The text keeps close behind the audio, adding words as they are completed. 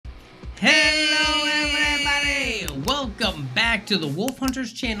Welcome back to the Wolf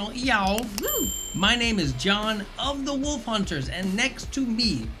HunterZ channel, y'all. My name is Jon of the Wolf HunterZ, and next to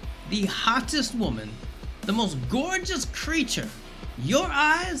me, the hottest woman, the most gorgeous creature your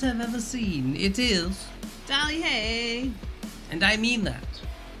eyes have ever seen. It is Dolly. Hey. And I mean that.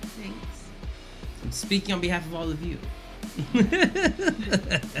 Thanks. I'm speaking on behalf of all of you.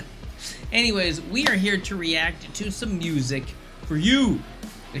 Anyways, we are here to react to some music for you.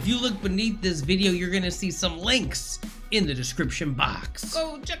 If you look beneath this video, you're gonna see some links in the description box.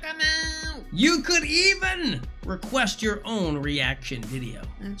 Go check them out. You could even request your own reaction video.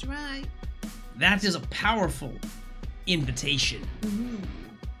 That's right. That is a powerful invitation.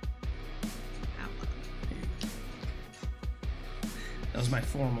 That was my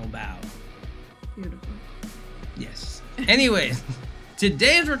formal bow. Beautiful. Yes. Anyways,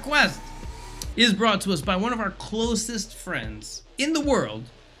 today's request is brought to us by one of our closest friends in the world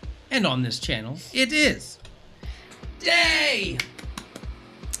and on this channel. It is Day!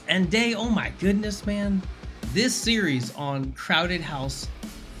 And Day, oh my goodness, man. This series on Crowded House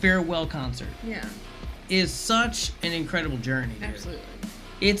Farewell Concert is such an incredible journey, dude. Absolutely.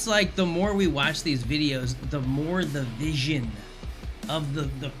 It's like the more we watch these videos, the more the vision of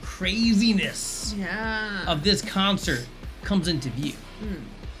the craziness of this concert comes into view.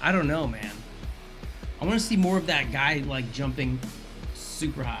 I don't know, man. I want to see more of that guy like jumping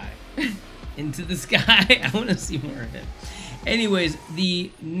super high into the sky. I want to see more of it. Anyways,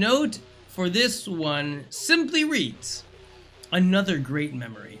 the note for this one simply reads, "Another great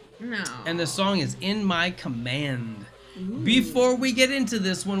memory." No. And the song is In My Command. Before we get into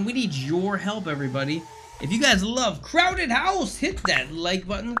this one, we need your help, everybody. If you guys love Crowded House, hit that like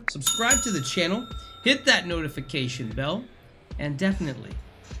button, subscribe to the channel, hit that notification bell, and definitely,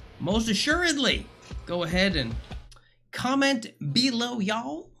 most assuredly, go ahead and comment below,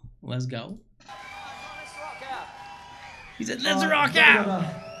 y'all. Let's go. He said, let's rock out.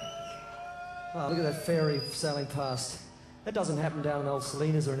 Oh, look at that ferry sailing past. That doesn't happen down in old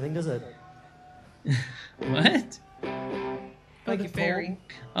Salinas or anything, does it? What? Like a ferry.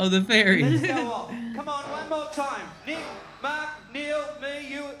 Oh, the ferry. Let's go on. Come on, one more time. Nick, Mark, Neil, me,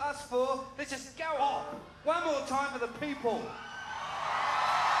 you, us four. Let's just go on. One more time for the people.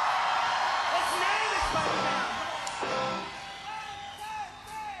 Let's nail this baby now.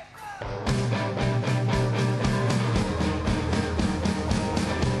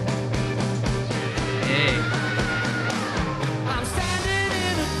 Hey. I'm standing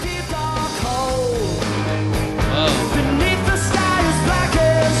in a deep dark hole. Whoa. Beneath the sky as black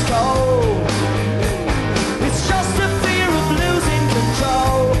as coal. It's just a fear of losing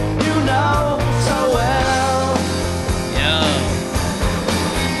control. You know so well. Yo.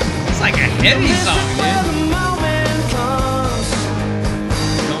 It's like a heavy song, Where dude. the moment comes.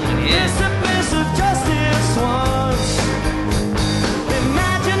 Going in. It's a piece of justice once.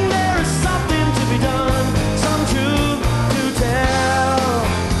 Imagine there is something to be done, some truth to tell.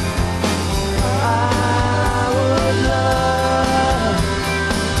 I would love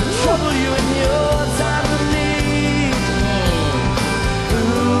to trouble you in your time of need.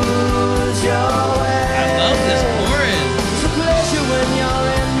 Lose your way. I love this chorus. It's a pleasure when you're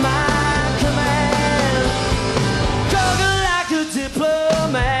in my command. Juggle like a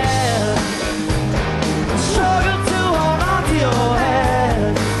diplomat. Struggle to hold on to your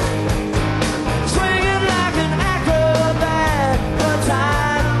head. Swinging like an acrobat. The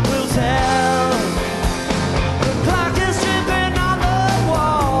time will tell. The clock is stripping on the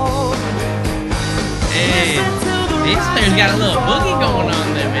wall. Hey. Listen to the Bass player's got a little boogie going on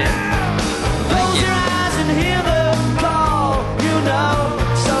there, man. I Close like your it. eyes and hear the call. You know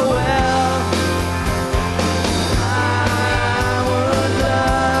so well. I would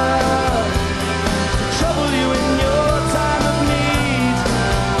love to trouble you in your time of need.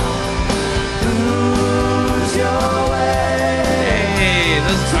 Lose your way. Hey,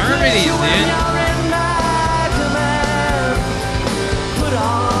 those harmonies, You when dude. you're in my command. Put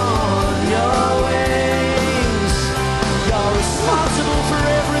on your wings. You're responsible for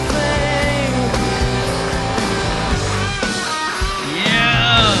everything.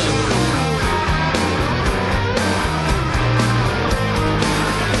 Yeah.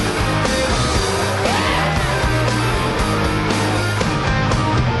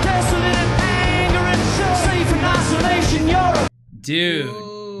 Desolate anger and safe in isolation. You're a Dude,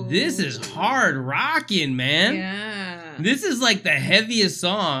 Whoa. this is hard rocking, man. Yeah. This is like the heaviest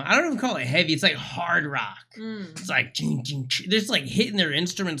song. I don't even call it heavy. It's like hard rock. Mm. It's like, ching, ching, ching. They're just like hitting their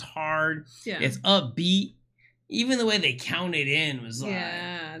instruments hard. Yeah. It's upbeat. Even the way they counted in was like,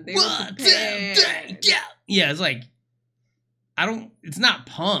 Yeah. They one, were two, prepared. three, yeah. Yeah, it's like, it's not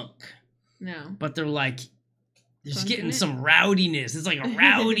punk, No. but they're like They're just getting some rowdiness. It's like a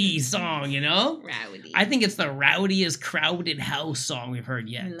rowdy song, you know? Rowdy. I think it's the rowdiest crowded house song we've heard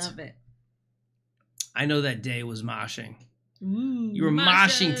yet. I love it. I know that day was moshing. Ooh, You were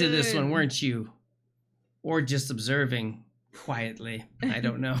moshing to this one, weren't you? Or just observing quietly. I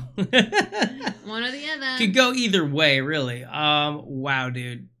don't know. One or the other. Could go either way, really. Wow,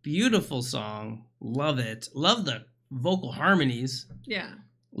 dude. Beautiful song. Love it. Love the vocal harmonies. Yeah.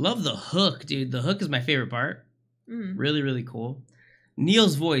 Love the hook, dude. The hook is my favorite part. Really, really cool.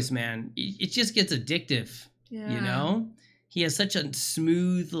 Neil's voice, man, it just gets addictive. Yeah. You know? He has such a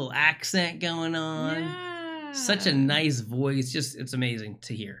smooth little accent going on. Yeah. Such a nice voice. Just, it's amazing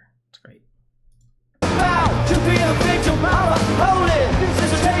to hear. It's great. Proud to be a victim of a holy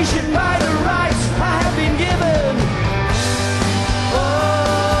visitation by the rights I have been given.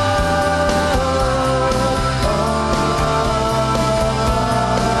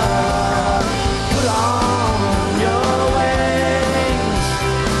 Put on your wings.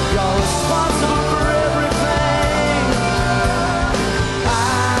 You're responsible for everything. I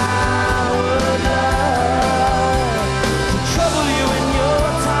would love to trouble you in your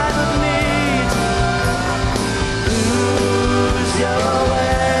time of need. Lose your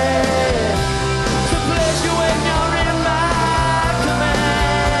way to place you when you're in my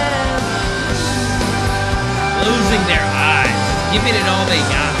command. Losing their eyes. Giving it all they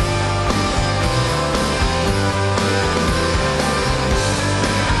got.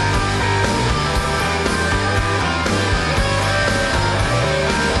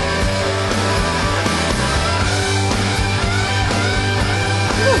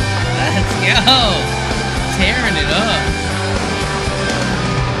 Let's go. Tearing it up.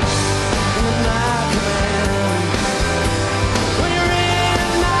 In my command. When you're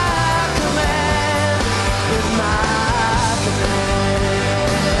in my command. In my command.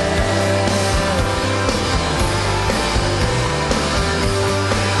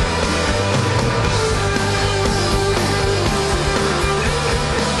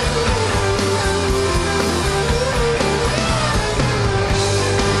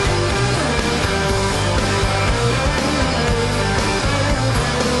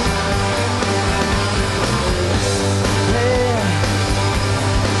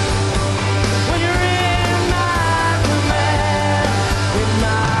 When you're in my command, in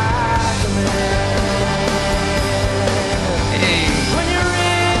my command. Hey. When you're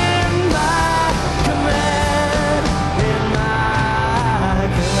in my command, in my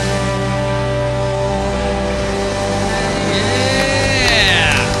command.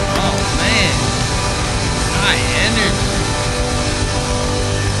 Yeah. Oh, man. High energy.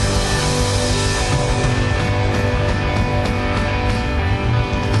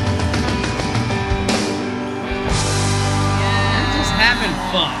 Just having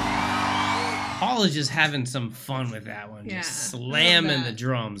fun. Paul is just having some fun with that one. Yeah, Just I love slamming the that.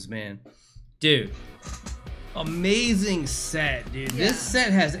 drums, man. Dude. Amazing set, dude. Yeah. This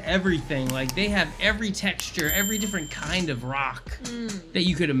set has everything. Like, they have every texture, every different kind of rock that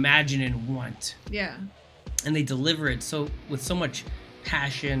you could imagine and want. Yeah. And they deliver it with so much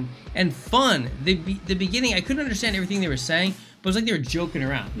passion and fun. The beginning, I couldn't understand everything they were saying, but it was like they were joking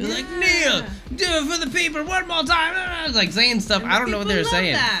around. They were like, Neil, do it for the people one more time. I was like saying stuff. I don't know what they were People love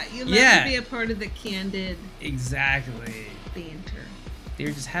saying. That. You love Yeah. to be a part of the candid Exactly. banter.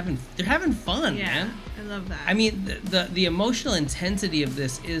 They're having fun, Yeah, man. I love that. I mean, the emotional intensity of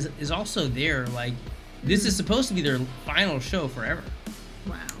this is also there. Like, this is supposed to be their final show forever.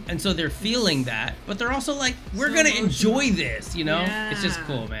 wow. And so they're feeling that, but they're also like, we're So gonna emotional. enjoy this, you know? It's just Yeah.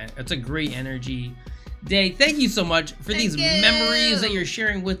 cool, man. It's a great energy day. Thank you so much for these Thank memories you. that you're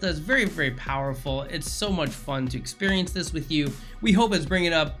sharing with us. Very, very powerful. It's so much fun to experience this with you. We hope it's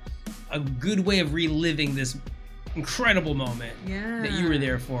bringing up a good way of reliving this incredible moment that you were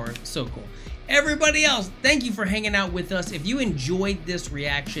there for. So cool. Everybody else, thank you for hanging out with us. If you enjoyed this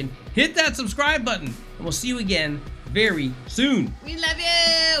reaction, hit that subscribe button, and we'll see you again very soon. We love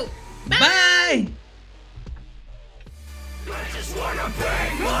you. Bye. I just wanna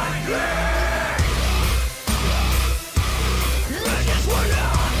bang my head.